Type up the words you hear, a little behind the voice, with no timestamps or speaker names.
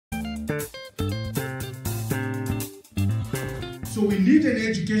So we need an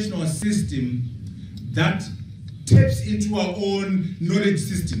educational system that taps into our own knowledge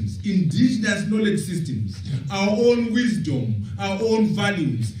systems, indigenous knowledge systems, our own wisdom, our own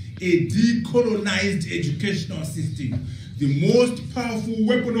values, a decolonized educational system. The most powerful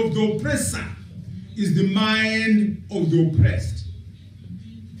weapon of the oppressor is the mind of the oppressed.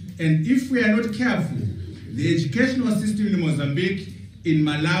 And if we are not careful, the educational system in Mozambique, in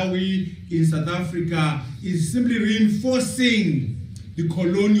Malawi, in South Africa, is simply reinforcing the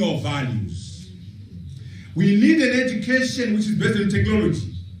colonial values. We need an education which is based on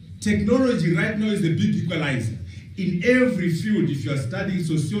technology. Technology right now is a big equalizer. In every field, if you are studying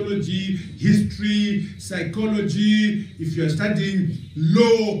sociology, history, psychology, if you are studying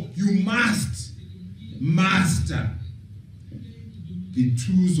law, you must master the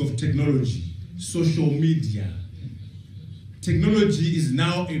tools of technology, social media. Technology is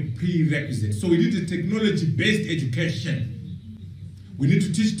now a prerequisite. So we need a technology-based education. We need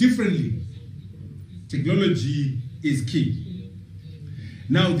to teach differently. Technology is key.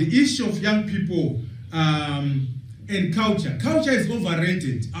 Now, the issue of young people and culture. Culture is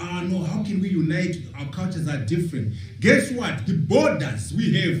overrated. No, how can we unite? Our cultures are different. Guess what? The borders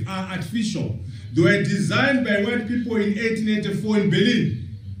we have are artificial. They were designed by white people in 1884 in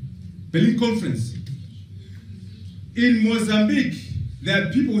Berlin Conference. In Mozambique, there are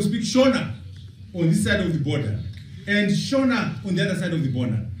people who speak Shona on this side of the border and Shona on the other side of the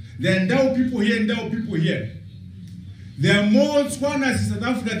border. There are Ndau people here and Ndau people here. There are more Tswanas in South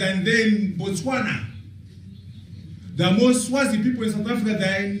Africa than there in Botswana. There are more Swazi people in South Africa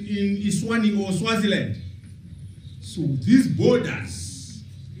than in Iswani or Swaziland. So these borders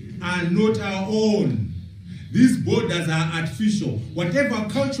are not our own. These borders are artificial. Whatever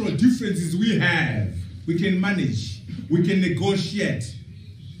cultural differences we have, we can manage. We can negotiate.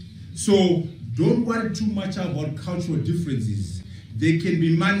 So don't worry too much about cultural differences. They can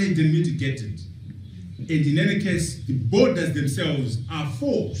be managed and mitigated. And in any case, the borders themselves are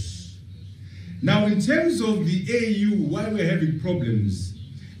false. Now, in terms of the AU, why we're having problems,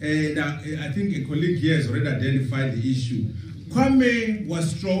 and I think a colleague here has already identified the issue. Kwame was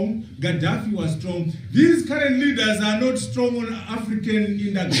strong, Gaddafi was strong. These current leaders are not strong on African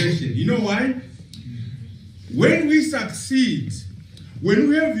integration. You know why? When we succeed, when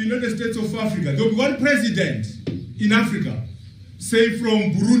we have the United States of Africa, there will be one president in Africa, say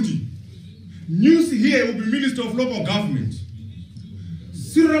from Burundi. News here will be Minister of Local Government.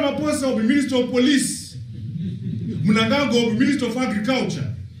 Cyril Ramaphosa will be Minister of Police. Mnangagwa will be Minister of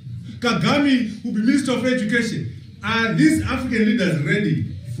Agriculture. Kagame will be Minister of Education. Are these African leaders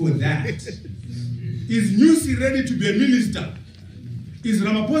ready for that? Is Nyusi ready to be a minister? Is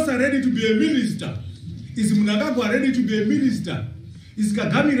Ramaphosa ready to be a minister? Is Mnangagwa ready to be a minister? Is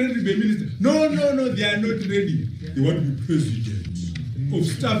Kagame ready to be a minister? No, they are not ready. They want to be president of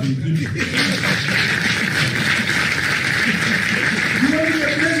starving people. You want to be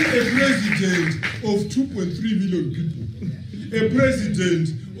a president of 2.3 million people, a president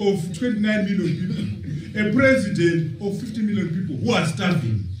of 29 million people, a president of 50 million people who are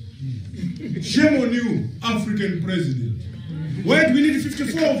starving. Shame on you, African president. Why do we need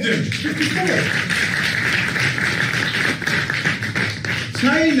 54 of them? 54.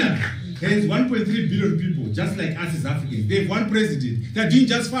 China has 1.3 billion people, just like us as Africans. They have one president. They're doing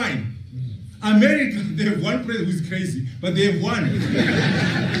just fine. America, they have one president who's crazy, but they have one.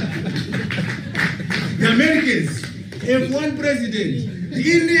 The Americans have one president. The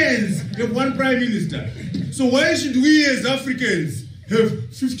Indians have one prime minister. So why should we as Africans have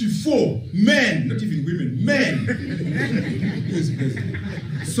 54 men, not even women, men, who's president?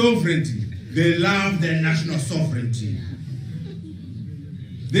 Sovereignty. They love their national sovereignty.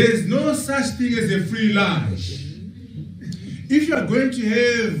 There is no such thing as a free lunch. If you are going to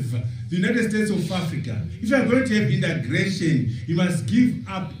have the United States of Africa, if you are going to have integration, you must give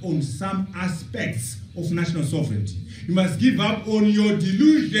up on some aspects of national sovereignty. You must give up on your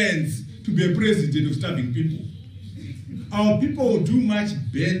delusions to be a president of starving people. Our people will do much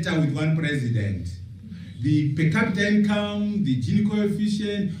better with one president. The per capita income, the Gini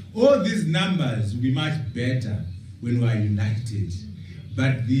coefficient, all these numbers will be much better when we are united.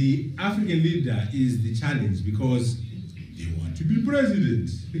 But the African leader is the challenge because they want to be president.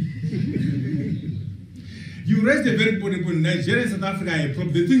 You raised a very important point. Nigeria and South Africa are a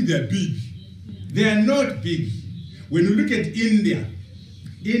problem. They think they are big. They are not big. When you look at India,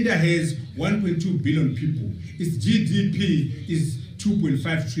 India has 1.2 billion people. Its GDP is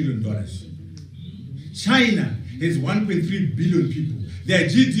 $2.5 trillion. China has 1.3 billion people. Their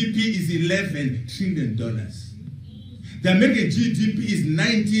GDP is $11 trillion. The American GDP is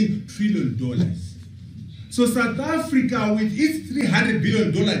 $19 trillion. So South Africa, with its $300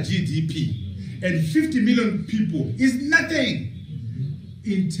 billion GDP and 50 million people, is nothing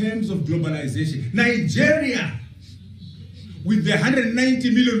in terms of globalization. Nigeria, with the 190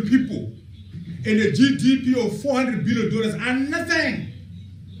 million people and a GDP of $400 billion, are nothing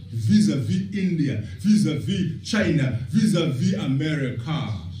vis-a-vis India, vis-a-vis China, vis-a-vis America.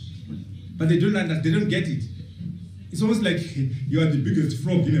 But they don't understand, they don't get it. It's almost like you are the biggest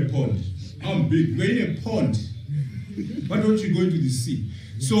frog in a pond. I'm big, we're in a pond. Why don't you go into the sea?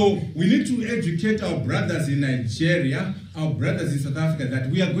 So we need to educate our brothers in Nigeria, our brothers in South Africa, that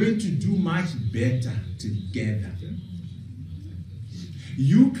we are going to do much better together.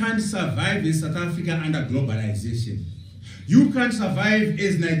 You can't survive in South Africa under globalization. You can't survive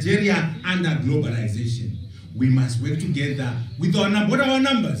as Nigeria under globalization. We must work together with our number. What are our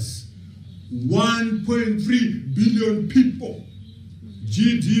numbers? 1.3 billion people.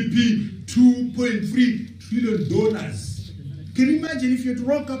 GDP, $2.3 trillion. Can you imagine if you had to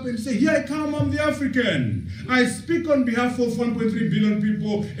rock up and say, here I come, I'm the African. I speak on behalf of 1.3 billion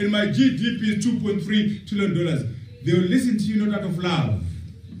people and my GDP is $2.3 trillion. They will listen to you not out of love,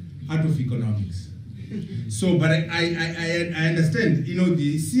 out of economics. So, but I understand, you know,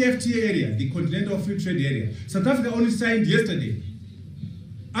 the CFTA area, the Continental Free Trade Area, South Africa only signed yesterday.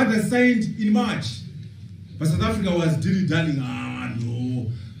 Others signed in March. But South Africa was dilly-dallying,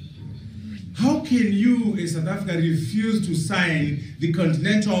 no. How can you, in South Africa, refuse to sign the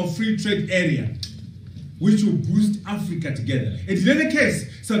Continental Free Trade Area, which will boost Africa together? And in any case,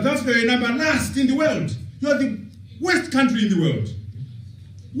 South Africa is number last in the world. You are the worst country in the world.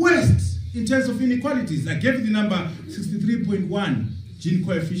 Worst in terms of inequalities. I gave you the number 63.1 Gini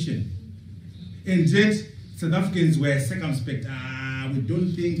coefficient. And yet, South Africans were circumspect. We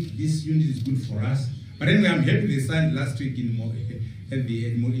don't think this unit is good for us. But anyway, I'm happy they signed last week at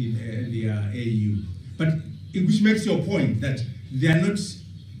the AU. But which makes your point that they are not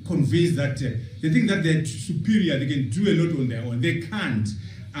convinced that they think that they're superior, they can do a lot on their own. They can't.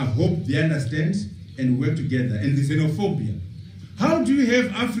 I hope they understand and work together. And the xenophobia. How do you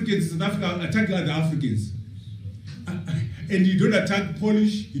have Africans in South Africa attack other Africans? And you don't attack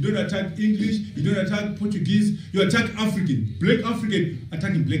Polish, you don't attack English, you don't attack Portuguese, you attack African. Black African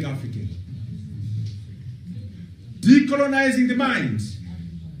attacking black African. Decolonizing the mind.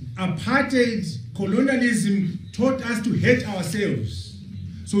 Apartheid, colonialism taught us to hate ourselves.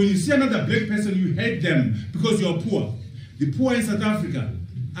 So when you see another black person, you hate them because you are poor. The poor in South Africa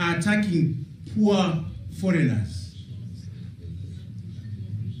are attacking poor foreigners.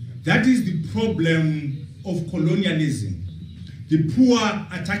 That is the problem of colonialism. The poor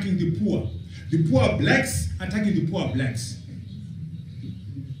attacking the poor. The poor blacks attacking the poor blacks.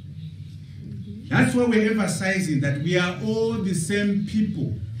 That's why we're emphasizing that we are all the same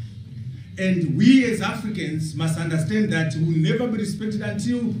people. And we as Africans must understand that we will never be respected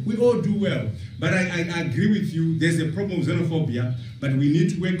until we all do well. But I agree with you, there's a problem of xenophobia, but we need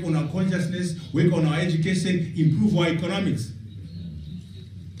to work on our consciousness, work on our education, improve our economics.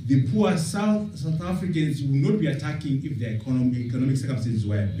 The poor South Africans will not be attacking if their economic circumstances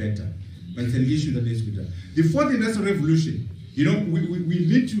were better. But it's an issue that is better. The fourth industrial revolution, you know, we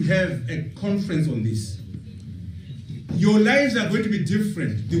need to have a conference on this. Your lives are going to be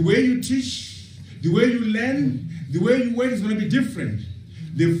different. The way you teach, the way you learn, the way you work is going to be different.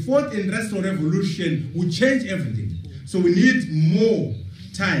 The fourth industrial revolution will change everything. So we need more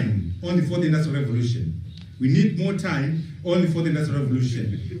time on the fourth industrial revolution. We need more time on the fourth industrial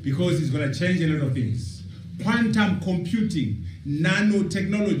revolution because it's going to change a lot of things. Quantum computing,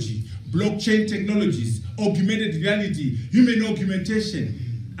 nanotechnology, blockchain technologies, augmented reality, human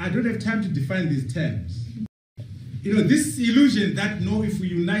augmentation. I don't have time to define these terms. You know, this illusion that no, if we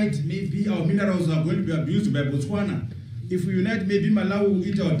unite, maybe our minerals are going to be abused by Botswana. If we unite, maybe Malawi will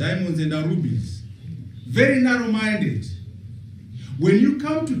eat our diamonds and our rubies. Very narrow-minded. When you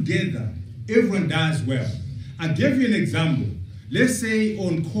come together, everyone does well. I gave you an example. Let's say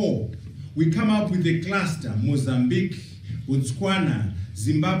on core, we come up with a cluster, Mozambique, Botswana,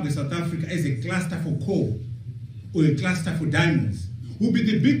 Zimbabwe, South Africa as a cluster for coal or a cluster for diamonds. We'll be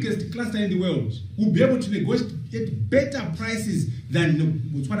the biggest cluster in the world. We'll be able to negotiate better prices than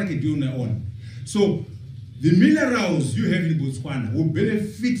Botswana can do on their own. So the minerals you have in Botswana will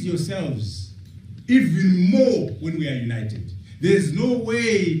benefit yourselves even more when we are united. There's no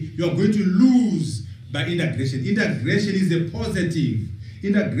way you're going to lose by integration. Integration is a positive.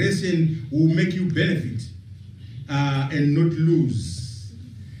 Integration will make you benefit and not lose.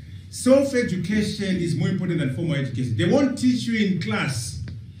 Self-education is more important than formal education. They won't teach you in class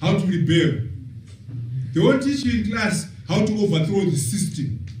how to rebel. They won't teach you in class how to overthrow the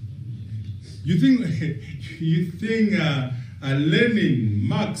system. You think Lenin,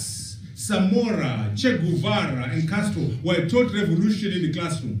 Marx, Zamora, Che Guevara, and Castro were taught revolution in the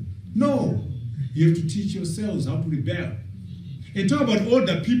classroom? No. You have to teach yourselves how to rebel. And talk about all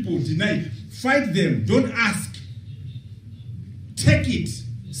the people deny. Fight them. Don't ask. Take it.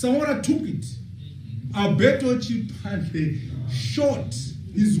 Zamora took it. Alberto Chipande shot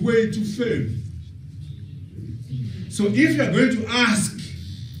his way to fame. So if you are going to ask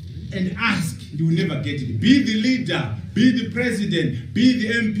and ask, you will never get it. Be the leader, be the president, be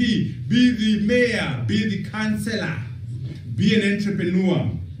the MP, be the mayor, be the councillor, be an entrepreneur.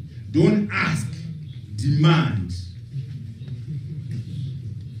 Don't ask, demand.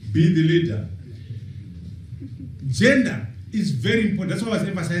 Be the leader. Gender is very important. That's why I was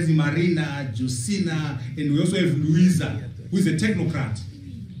emphasizing Marina, Josina, and we also have Louisa, who is a technocrat.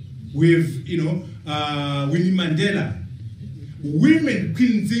 We have, Winnie Mandela. Women,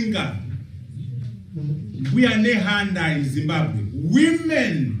 Queen Zinga. We are Nehanda in Zimbabwe.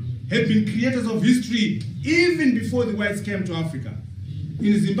 Women have been creators of history even before the whites came to Africa.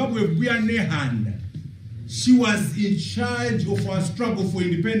 In Zimbabwe, we are Nehanda. She was in charge of our struggle for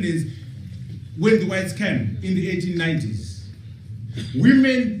independence when the whites came in the 1890s.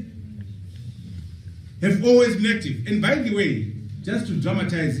 Women have always been active. And by the way, just to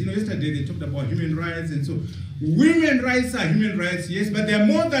dramatize, yesterday they talked about human rights, and so women rights are human rights, yes, but they are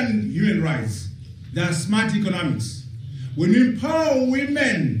more than human rights. They are smart economics. When you empower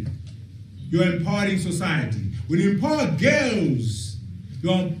women, you're empowering society. When you empower girls,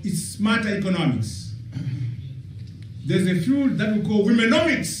 it's smarter economics. There's a field that we call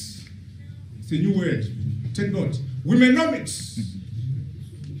womenomics. It's a new word. Take note. Womenomics.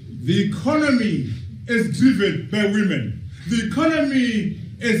 The economy is driven by women. The economy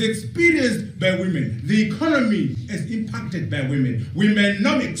is experienced by women. The economy is impacted by women.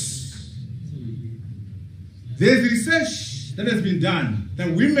 Womenomics. There's research that has been done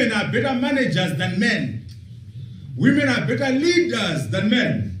that women are better managers than men. Women are better leaders than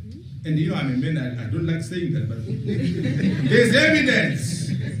men. And I'm a man, I don't like saying that, but there's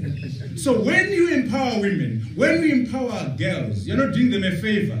evidence. So when you empower women, when you empower girls, you're not doing them a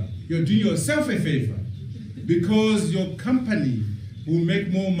favor. You're doing yourself a favor. Because your company will make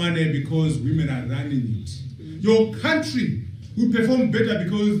more money because women are running it. Your country will perform better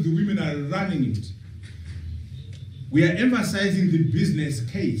because the women are running it. We are emphasizing the business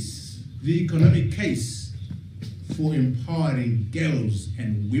case, the economic case for empowering girls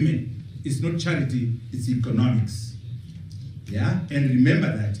and women. It's not charity, it's economics. Yeah? And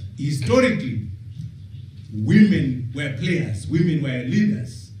remember that historically, women were players, women were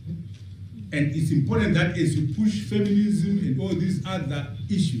leaders. And it's important that as you push feminism and all these other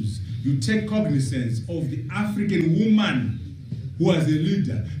issues, you take cognizance of the African woman who was a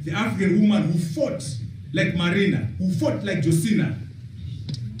leader, the African woman who fought like Marina, who fought like Josina.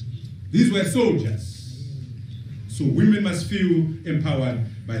 These were soldiers. So women must feel empowered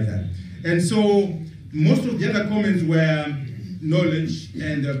by that. And so most of the other comments were knowledge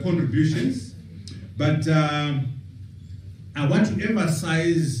and contributions. But I want to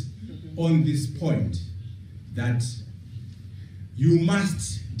emphasize on this point that you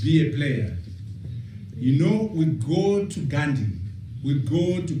must be a player. We go to Gandhi, we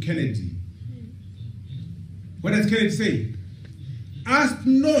go to Kennedy. What does Kennedy say? Ask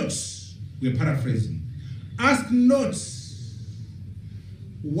not, we're paraphrasing, ask not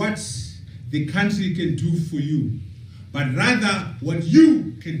what the country can do for you, but rather what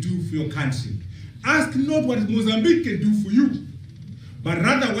you can do for your country. Ask not what Mozambique can do for you, but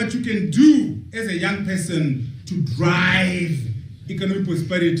rather what you can do as a young person to drive economic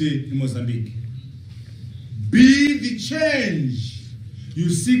prosperity in Mozambique. Be the change you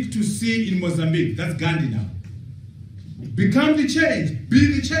seek to see in Mozambique. That's Gandhi now. Become the change.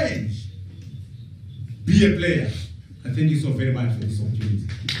 Be the change. Be a player. I thank you so very much for this opportunity.